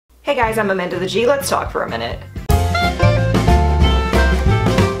Hey guys, I'm Amanda the G. Let's talk for a minute.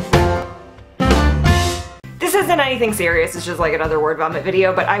 This isn't anything serious, it's just like another word vomit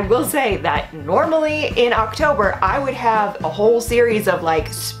video, but I will say that normally in October I would have a whole series of like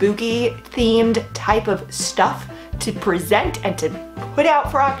spooky themed type of stuff to present and to put out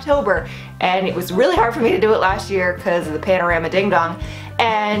for October, and it was really hard for me to do it last year because of the panorama ding dong,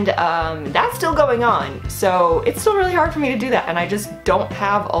 and that's still going on, so it's still really hard for me to do that, and I just don't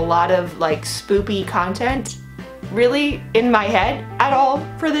have a lot of like spoopy content really in my head at all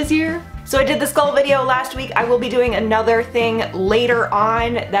for this year. So I did the skull video last week. I will be doing another thing later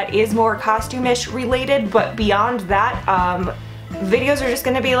on that is more costume-ish related, but beyond that, videos are just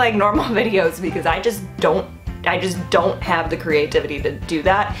gonna be like normal videos because I just don't have the creativity to do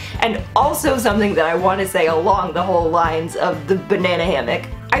that. And also something that I want to say along the whole lines of the banana hammock.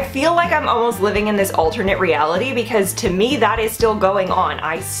 I feel like I'm almost living in this alternate reality because to me that is still going on.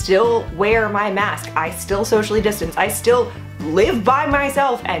 I still wear my mask, I still socially distance, I still live by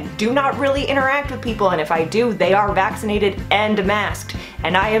myself and do not really interact with people, and if I do, they are vaccinated and masked.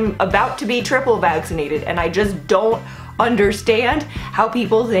 And I am about to be triple vaccinated, and I just don't understand how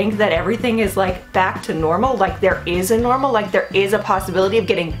people think that everything is like back to normal, like there is a normal, like there is a possibility of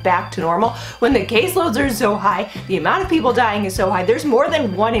getting back to normal when the caseloads are so high, the amount of people dying is so high. There's more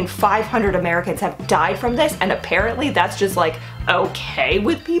than 1 in 500 Americans have died from this, and apparently that's just like okay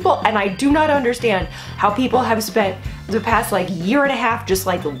with people, and I do not understand how people have spent the past like year and a half just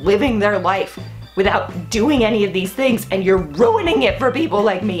like living their life without doing any of these things, and you're ruining it for people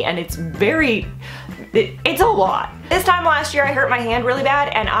like me, and it's a lot. This time last year I hurt my hand really bad,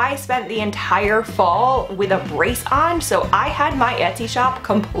 and I spent the entire fall with a brace on, so I had my Etsy shop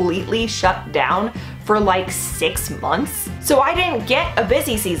completely shut down for like 6 months. So I didn't get a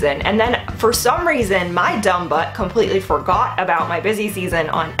busy season, and then for some reason my dumb butt completely forgot about my busy season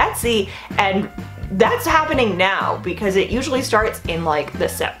on Etsy, and that's happening now because it usually starts in like the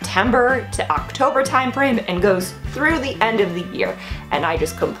September to October time frame and goes through the end of the year, and I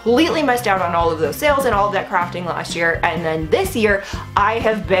just completely missed out on all of those sales and all of that crafting last year. And then this year I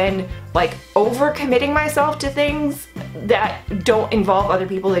have been like overcommitting myself to things that don't involve other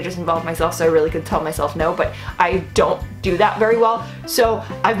people, they just involve myself, so I really could tell myself no, but I don't do that very well. So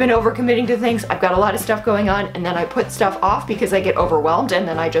I've been overcommitting to things, I've got a lot of stuff going on, and then I put stuff off because I get overwhelmed, and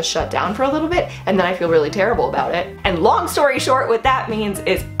then I just shut down for a little bit, and then I feel really terrible about it. And long story short, what that means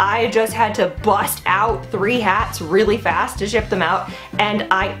is I just had to bust out 3 hats really fast to ship them out, and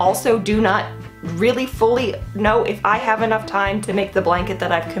I also do not really fully know if I have enough time to make the blanket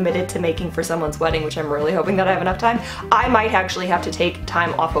that I've committed to making for someone's wedding, which I'm really hoping that I have enough time. I might actually have to take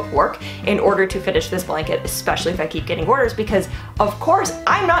time off of work in order to finish this blanket, especially if I keep getting orders, because of course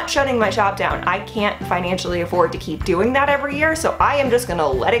I'm not shutting my shop down. I can't financially afford to keep doing that every year, so I am just gonna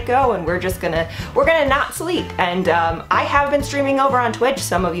let it go, and we're gonna not sleep. And I have been streaming over on Twitch,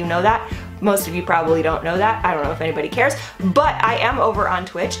 some of you know that. Most of you probably don't know that. I don't know if anybody cares, but I am over on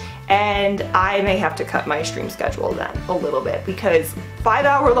Twitch, and I may have to cut my stream schedule then a little bit, because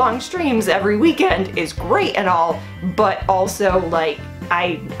 5-hour-long streams every weekend is great and all, but also like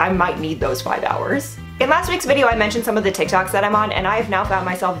I might need those 5 hours. In last week's video I mentioned some of the TikToks that I'm on, and I have now found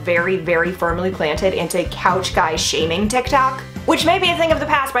myself very, very firmly planted into couch guy shaming TikTok, which may be a thing of the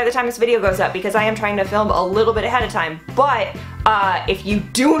past by the time this video goes up because I am trying to film a little bit ahead of time. But if you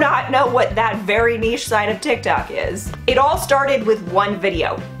do not know what that very niche side of TikTok is, it all started with one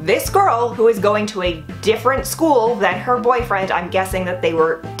video. This girl who is going to a different school than her boyfriend, I'm guessing that they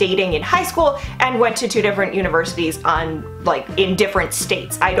were dating in high school and went to 2 different universities in different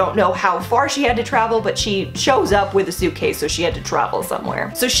states. I don't know how far she had to travel, but she shows up with a suitcase, so she had to travel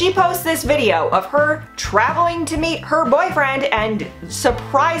somewhere. So she posts this video of her traveling to meet her boyfriend and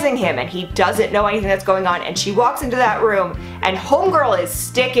surprising him, and he doesn't know anything that's going on, and she walks into that room and homegirl is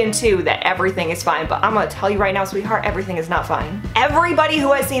sticking to that everything is fine, but I'm gonna tell you right now, sweetheart, everything is not fine. Everybody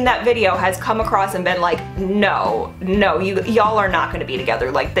who has seen that video has come across and been like, no, y'all are not gonna be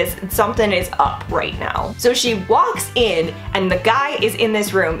together, like this, something is up right now. So she walks in, and the guy is in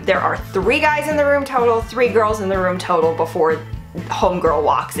this room. There are 3 guys in the room total, 3 girls in the room total before homegirl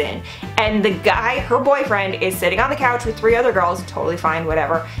walks in, and the guy, her boyfriend, is sitting on the couch with 3 other girls, totally fine,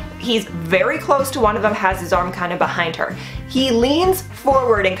 whatever. He's very close to one of them, has his arm kind of behind her. He leans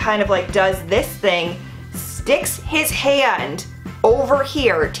forward and kind of like does this thing, sticks his hand over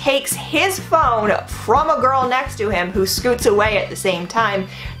here, takes his phone from a girl next to him who scoots away at the same time.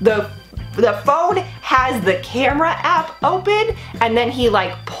 The The phone has the camera app open, and then he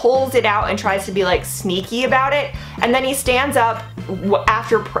like pulls it out and tries to be like sneaky about it, and then he stands up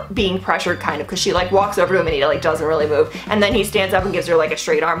after being pressured kind of, because she like walks over to him and he like doesn't really move, and then he stands up and gives her like a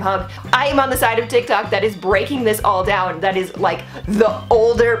straight arm hug. I am on the side of TikTok that is breaking this all down, that is like the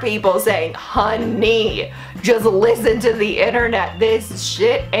older people saying, honey, just listen to the internet, this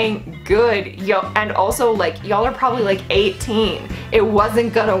shit ain't good, yo. And also like, y'all are probably like 18, it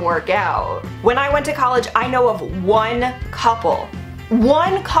wasn't gonna work out. When I went to college, I know of one couple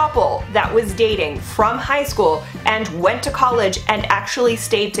that was dating from high school and went to college and actually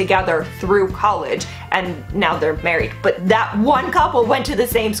stayed together through college, and now they're married. But that one couple went to the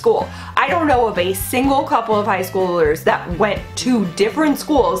same school. I don't know of a single couple of high schoolers that went to different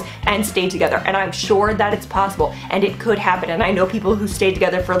schools and stayed together, and I'm sure that it's possible and it could happen, and I know people who stayed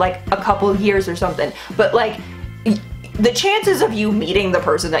together for like a couple of years or something, but like, the chances of you meeting the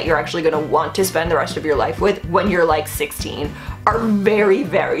person that you're actually gonna want to spend the rest of your life with when you're like 16 are very,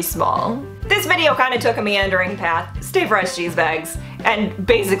 very small. This video kind of took a meandering path. Stay fresh, cheese bags. And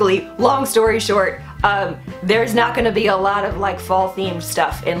basically, long story short, there's not gonna be a lot of like fall themed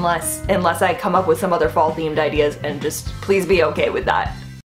stuff unless I come up with some other fall themed ideas, and just please be okay with that.